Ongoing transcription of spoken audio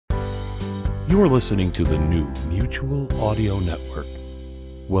You are listening to the new Mutual Audio Network.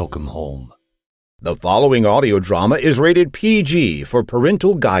 Welcome home. The following audio drama is rated PG for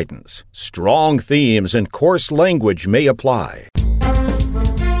parental guidance. Strong themes and coarse language may apply.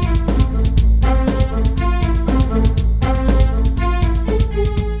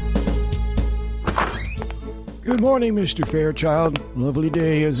 Good morning, Mr. Fairchild. Lovely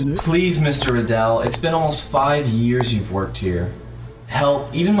day, isn't it? Please, Mr. Riddell, it's been almost 5 years you've worked here. Hell,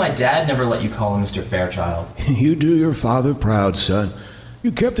 even my dad never let you call him Mr. Fairchild. You do your father proud, son.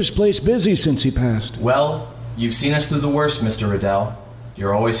 You kept this place busy since he passed. Well, you've seen us through the worst, Mr. Riddell.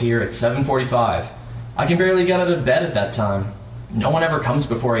 You're always here at 7:45. I can barely get out of bed at that time. No one ever comes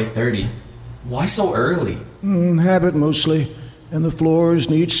before 8:30. Why so early? Habit mostly, and the floors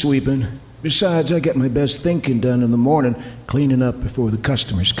need sweeping. Besides, I get my best thinking done in the morning, cleaning up before the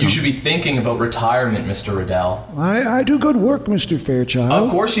customers come. You should be thinking about retirement, Mr. Riddell. I do good work, Mr. Fairchild. Of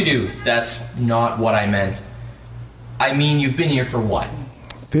course you do. That's not what I meant. I mean, you've been here for what?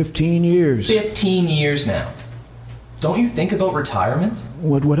 15 years. 15 years now. Don't you think about retirement?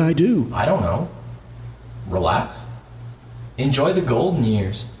 What would I do? I don't know. Relax. Enjoy the golden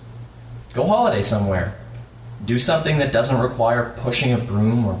years. Go holiday somewhere. Do something that doesn't require pushing a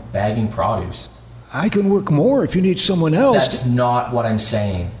broom or bagging produce. I can work more if you need someone else. That's not what I'm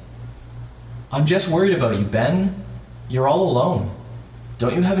saying. I'm just worried about you, Ben. You're all alone.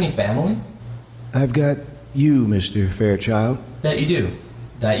 Don't you have any family? I've got you, Mr. Fairchild. That you do.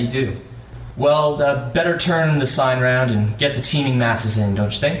 That you do. Well, better turn the sign round and get the teeming masses in,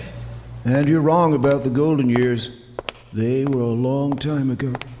 don't you think? And you're wrong about the golden years. They were a long time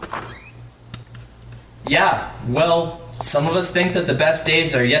ago. Yeah, well, some of us think that the best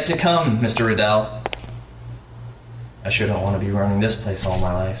days are yet to come, Mr. Riddell. I sure don't want to be running this place all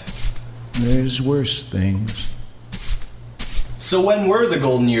my life. There's worse things. So when were the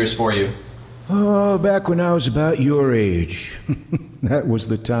golden years for you? Oh, back when I was about your age. That was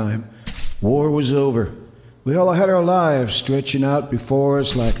the time. War was over. We all had our lives stretching out before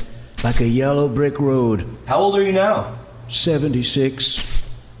us like a yellow brick road. How old are you now? 76.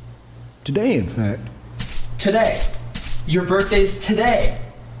 Today, in fact. Today. Your birthday's today.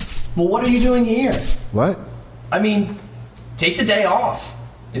 Well, what are you doing here? What? I mean, take the day off.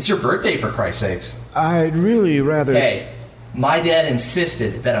 It's your birthday, for Christ's sakes. I'd really rather... Hey, my dad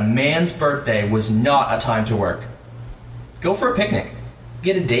insisted that a man's birthday was not a time to work. Go for a picnic.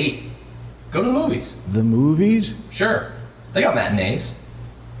 Get a date. Go to the movies. The movies? Sure. They got matinees.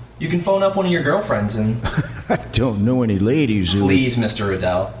 You can phone up one of your girlfriends and... I don't know any ladies who... Please, Mr.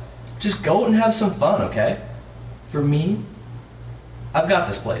 Riddell. Just go out and have some fun, okay? For me, I've got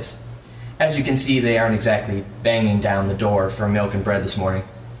this place. As you can see, they aren't exactly banging down the door for milk and bread this morning.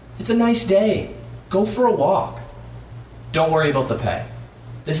 It's a nice day. Go for a walk. Don't worry about the pay.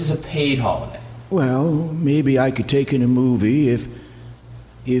 This is a paid holiday. Well, maybe I could take in a movie if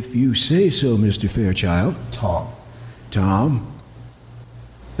you say so, Mr. Fairchild. Tom. Tom?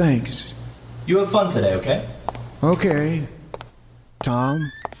 Thanks. You have fun today, okay? Okay. Tom?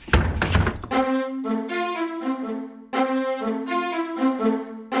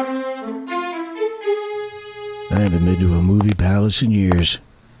 I haven't been to a movie palace in years.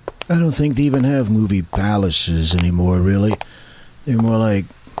 I don't think they even have movie palaces anymore, really. They're more like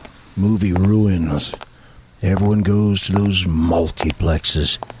movie ruins. Everyone goes to those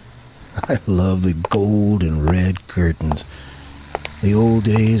multiplexes. I love the gold and red curtains. The old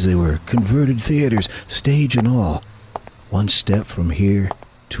days, they were converted theaters, stage and all. One step from here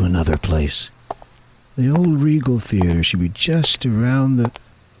to another place. The old Regal Theater should be just around the...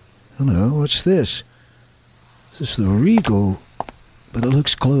 Oh no, what's this? This is the Regal, but it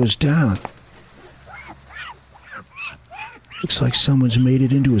looks closed down. Looks like someone's made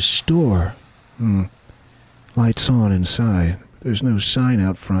it into a store. Lights on inside. There's no sign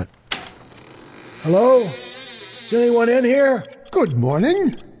out front. Hello? Is anyone in here? Good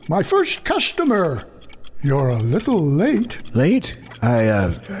morning. My first customer. You're a little late. Late?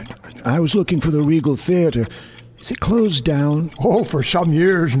 I was looking for the Regal Theater. Is it closed down? Oh, for some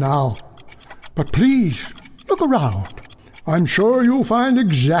years now. But please, look around. I'm sure you'll find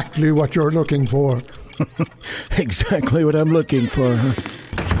exactly what you're looking for. Exactly what I'm looking for, huh?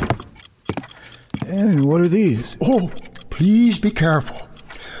 And what are these? Oh, please be careful.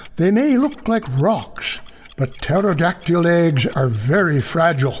 They may look like rocks, but pterodactyl eggs are very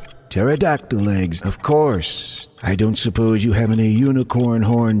fragile. Pterodactyl eggs, of course. I don't suppose you have any unicorn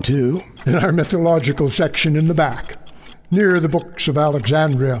horn, too? In our mythological section in the back, near the books of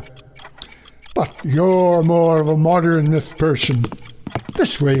Alexandria. But you're more of a modern myth person.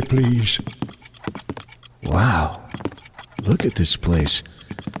 This way, please. Wow. Look at this place.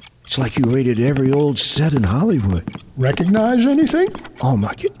 It's like you raided every old set in Hollywood. Recognize anything? Oh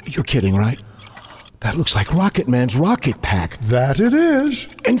my, you're kidding, right? That looks like Rocket Man's rocket pack. That it is.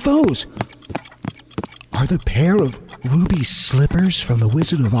 And those are the pair of ruby slippers from The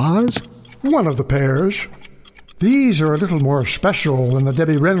Wizard of Oz? One of the pairs. These are a little more special than the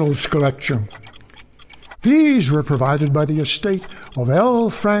Debbie Reynolds collection. These were provided by the estate of L.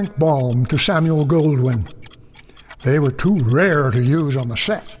 Frank Baum to Samuel Goldwyn. They were too rare to use on the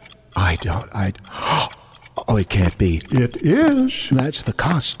set. Oh, it can't be. It is. That's the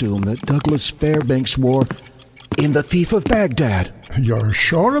costume that Douglas Fairbanks wore in The Thief of Baghdad. You're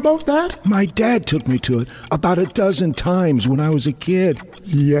sure about that? My dad took me to it about a dozen times when I was a kid.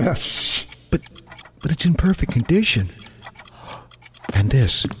 Yes. But it's in perfect condition. And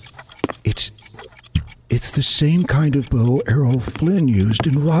this, it's the same kind of bow Errol Flynn used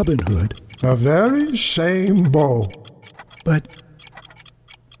in Robin Hood. The very same bow. But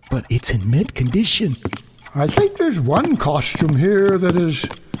it's in mint condition. I think there's one costume here that is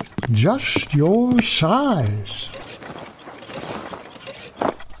just your size.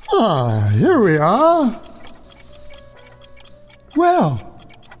 Here we are. Well,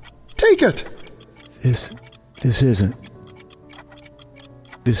 take it. This isn't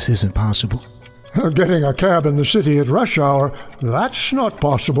possible. Getting a cab in the city at rush hour, that's not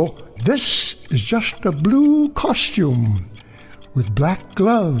possible. This is just a blue costume with black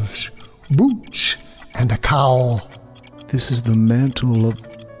gloves, boots, and a cowl. This is the mantle of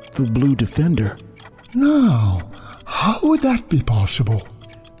the Blue Defender. Now, how would that be possible?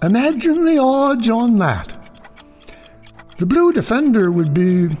 Imagine the odds on that. The Blue Defender would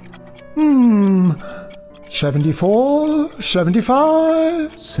be, 74,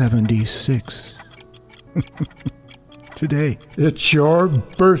 75? 76. Today. It's your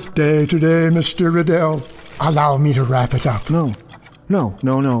birthday today, Mr. Riddell. Allow me to wrap it up. No,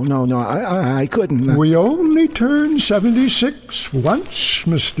 I couldn't. We only turn 76 once,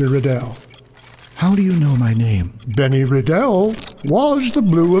 Mr. Riddell. How do you know my name? Benny Riddell was the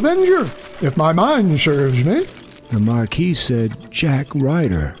Blue Avenger, if my mind serves me. The Marquis said Jack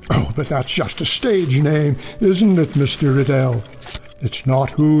Ryder. Oh, but that's just a stage name, isn't it, Mr. Riddell? It's not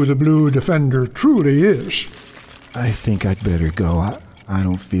who the Blue Defender truly is. I think I'd better go. I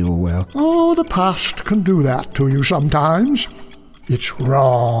don't feel well. Oh, the past can do that to you sometimes. It's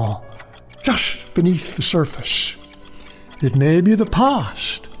raw, just beneath the surface. It may be the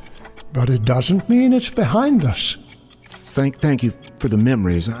past, but it doesn't mean it's behind us. Thank you for the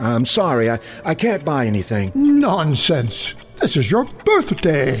memories. I'm sorry, I can't buy anything. Nonsense. This is your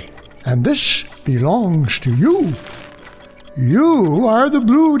birthday, and this belongs to you. You are the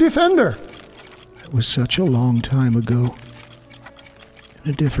Blue Defender. It was such a long time ago. In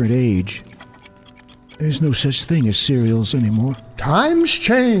a different age. There's no such thing as cereals anymore. Times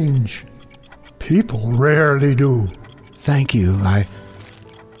change. People rarely do. Thank you.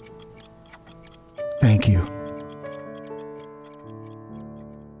 Thank you.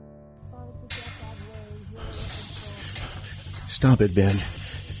 Stop it, Ben.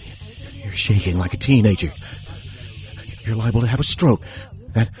 You're shaking like a teenager. You're liable to have a stroke.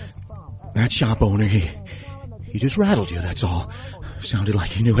 That shop owner, he just rattled you, that's all. Sounded like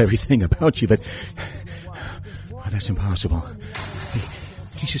he knew everything about you, but that's impossible.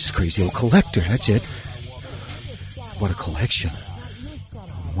 He's just a crazy old collector, that's it. What a collection. No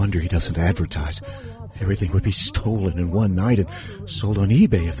wonder he doesn't advertise. Everything would be stolen in one night and sold on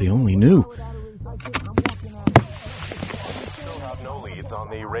eBay if they only knew. Still have no leads on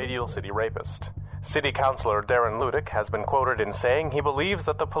the Radio City rapist. City Councilor Darren Ludick has been quoted in saying he believes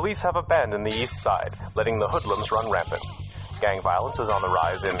that the police have abandoned the East Side, letting the hoodlums run rampant. Gang violence is on the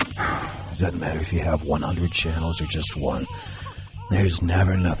rise in... It doesn't matter if you have 100 channels or just one. There's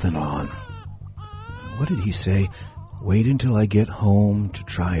never nothing on. What did he say? Wait until I get home to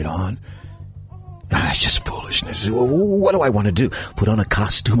try it on? That's just foolishness. What do I want to do? Put on a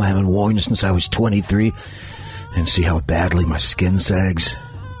costume I haven't worn since I was 23 and see how badly my skin sags?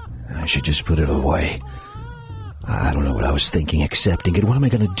 I should just put it away. I don't know what I was thinking, accepting it. What am I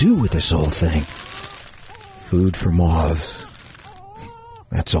going to do with this whole thing? Food for moths.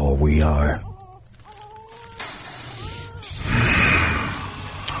 That's all we are.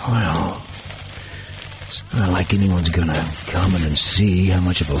 Well, it's not like anyone's going to come in and see how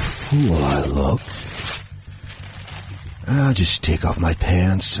much of a fool I look. I'll just take off my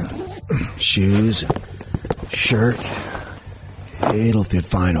pants and shoes and shirt. It'll fit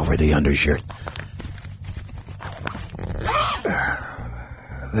fine over the undershirt.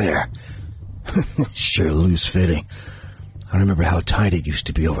 There. Sure loose fitting. I remember how tight it used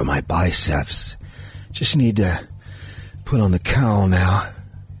to be over my biceps. Just need to put on the cowl now.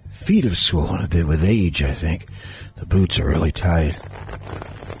 Feet have swollen a bit with age, I think. The boots are really tight.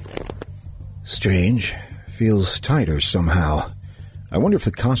 Strange. Feels tighter somehow. I wonder if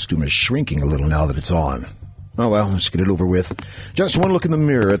the costume is shrinking a little now that it's on. Oh well, let's get it over with. Just one look in the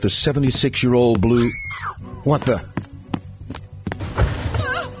mirror at the 76-year-old blue... What the...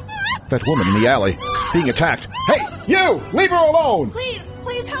 That woman in the alley, being attacked. Hey, you! Leave her alone!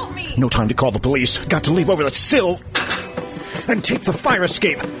 Please help me! No time to call the police. Got to leap over the sill and take the fire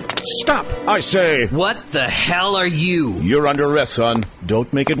escape. Stop, I say! What the hell are you? You're under arrest, son.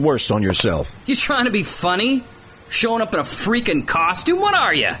 Don't make it worse on yourself. You trying to be funny? Showing up in a freaking costume? What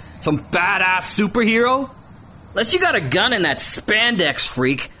are you? Some badass superhero? Unless you got a gun in that spandex,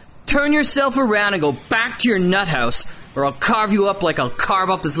 freak, turn yourself around and go back to your nut house, or I'll carve you up like I'll carve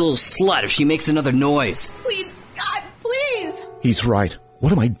up this little slut if she makes another noise. Please, God, please! He's right.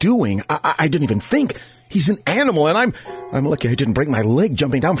 What am I doing? I didn't even think. He's an animal, and I'm lucky I didn't break my leg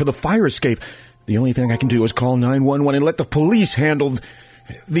jumping down for the fire escape. The only thing I can do is call 911 and let the police handle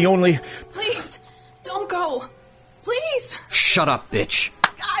the only... Please, don't go. Please! Shut up, bitch.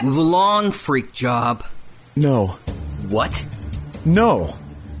 God. Move along, freak job. No. What? No.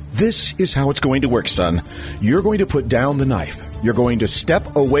 This is how it's going to work, son. You're going to put down the knife. You're going to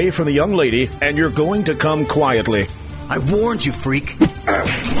step away from the young lady, and you're going to come quietly. I warned you, freak.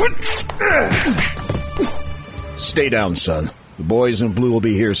 Stay down, son. The boys in blue will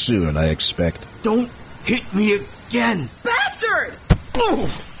be here soon, I expect. Don't hit me again. Bastard!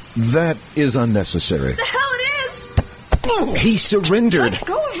 That is unnecessary. The hell it is! He surrendered. Let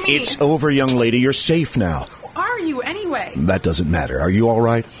go of me! It's over, young lady. You're safe now. Who are you, anyway? That doesn't matter. Are you all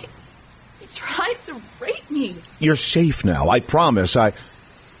right? He tried to rape me. You're safe now. I promise.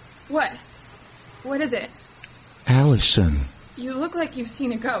 What? What is it? Allison. You look like you've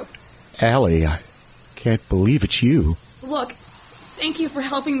seen a ghost. Allie, I can't believe it's you. Look, thank you for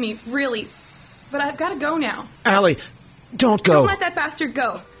helping me, really. But I've got to go now. Allie, don't go. Don't let that bastard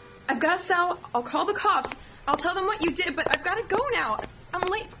go. I've got a cell. I'll call the cops. I'll tell them what you did, but I've got to go now. I'm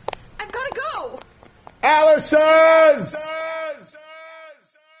late. I've got to go. Allison!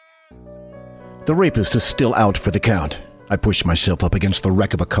 The rapist is still out for the count. I push myself up against the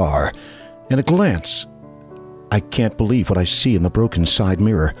wreck of a car. In a glance, I can't believe what I see in the broken side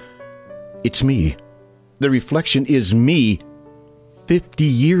mirror. It's me. The reflection is me 50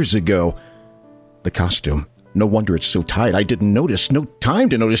 years ago. The costume. No wonder it's so tight. I didn't notice. No time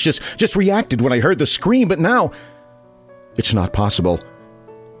to notice. Just reacted when I heard the scream. But now, it's not possible.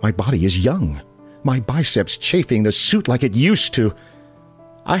 My body is young. My biceps chafing the suit like it used to.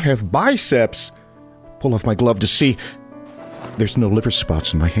 I have biceps. Pull off my glove to see. There's no liver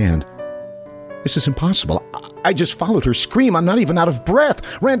spots in my hand. This is impossible. I just followed her scream. I'm not even out of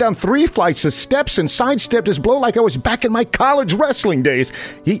breath. Ran down 3 flights of steps and sidestepped his blow like I was back in my college wrestling days.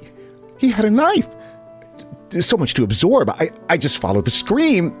 He had a knife. There's so much to absorb. I just followed the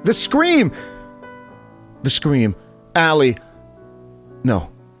scream. The scream. The scream. Allie. No,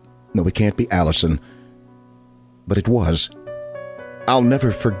 it can't be Allison. But it was. I'll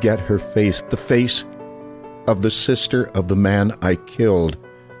never forget her face. The face of the sister of the man I killed.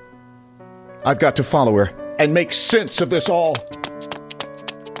 I've got to follow her and make sense of this all.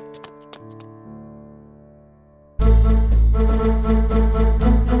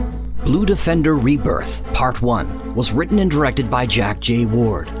 Blue Defender Rebirth, Part 1, was written and directed by Jack J.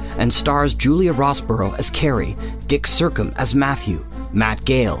 Ward and stars Julia Rossborough as Carrie, Dick Surcombe as Matthew, Matt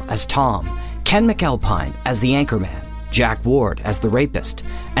Gale as Tom, Ken McAlpine as the Anchorman, Jack Ward as the Rapist,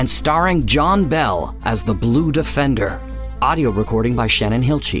 and starring John Bell as the Blue Defender. Audio recording by Shannon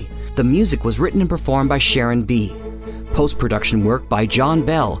Hilchey. The music was written and performed by Sharon B. Post-production work by John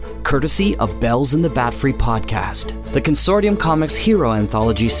Bell, courtesy of Bells in the Bat Free podcast. The Consortium Comics Hero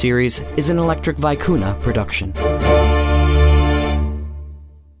Anthology series is an Electric Vicuna production.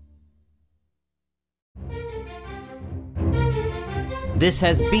 This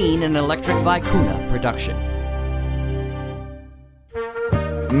has been an Electric Vicuna production.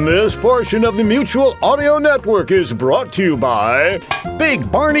 This portion of the Mutual Audio Network is brought to you by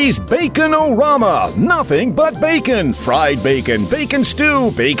Big Barney's Bacon-O-Rama. Nothing but bacon. Fried bacon, bacon stew,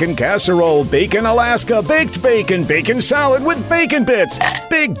 bacon casserole, bacon Alaska, baked bacon, bacon salad with bacon bits.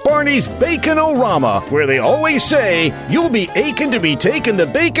 Big Barney's Bacon-O-Rama, where they always say, you'll be aching to be taking the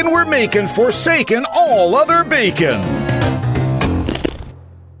bacon we're making, forsaking all other bacon.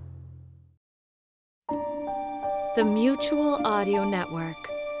 The Mutual Audio Network.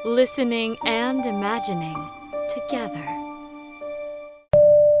 Listening and imagining together.